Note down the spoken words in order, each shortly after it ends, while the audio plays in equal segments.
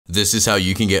This is how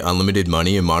you can get unlimited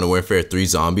money in Modern Warfare 3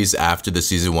 Zombies after the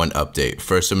Season 1 update.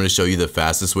 First, I'm going to show you the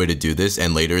fastest way to do this,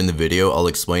 and later in the video, I'll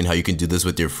explain how you can do this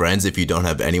with your friends if you don't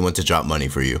have anyone to drop money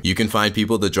for you. You can find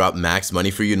people to drop max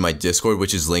money for you in my Discord,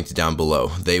 which is linked down below.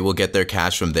 They will get their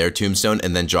cash from their tombstone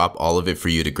and then drop all of it for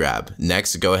you to grab.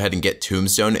 Next, go ahead and get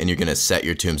tombstone, and you're going to set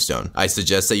your tombstone. I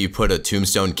suggest that you put a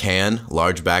tombstone can,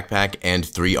 large backpack, and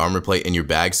 3 armor plate in your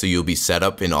bag so you'll be set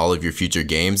up in all of your future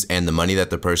games, and the money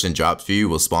that the person drops for you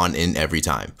will spawn in every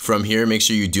time. From here, make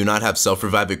sure you do not have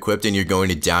self-revive equipped and you're going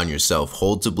to down yourself.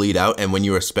 Hold to bleed out, and when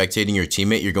you are spectating your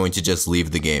teammate, you're going to just leave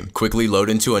the game. Quickly load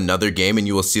into another game and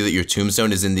you will see that your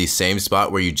tombstone is in the same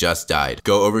spot where you just died.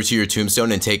 Go over to your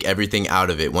tombstone and take everything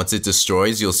out of it. Once it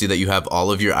destroys, you'll see that you have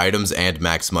all of your items and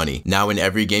max money. Now in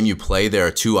every game you play, there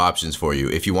are 2 options for you.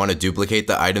 If you want to duplicate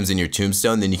the items in your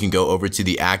tombstone, then you can go over to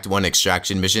the Act 1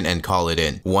 extraction mission and call it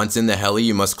in. Once in the heli,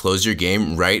 you must close your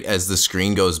game right as the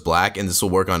screen goes black, and this will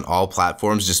work on all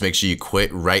platforms. Just make sure you quit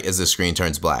right as the screen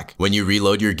turns black. When you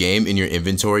reload your game, in your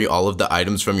inventory, all of the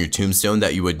items from your tombstone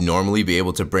that you would normally be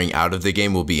able to bring out of the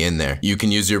game will be in there. You can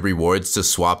use your rewards to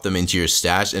swap them into your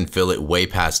stash and fill it way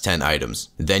past 10 items.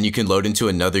 Then you can load into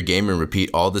another game and repeat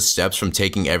all the steps from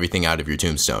taking everything out of your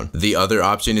tombstone. The other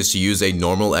option is to use a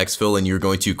normal exfil, and you're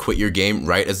going to quit your game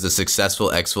right as the successful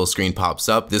exfil screen pops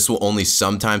up. This will only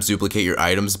sometimes duplicate your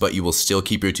items, but you will still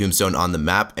keep your tombstone on the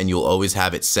map, and you'll always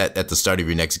have it set at the start of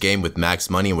your next game with max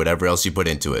money and whatever else you put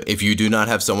into it. If you do not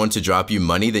have someone to drop you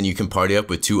money, then you can party up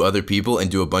with 2 other people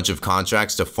and do a bunch of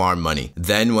contracts to farm money.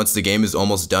 Then once the game is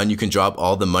almost done, you can drop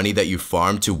all the money that you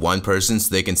farmed to one person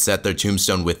so they can set their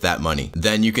tombstone with that money.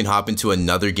 Then you can hop into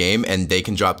another game and they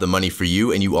can drop the money for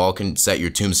you, and you all can set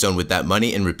your tombstone with that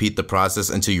money and repeat the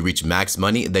process until you reach max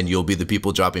money. Then you'll be the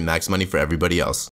people dropping max money for everybody else.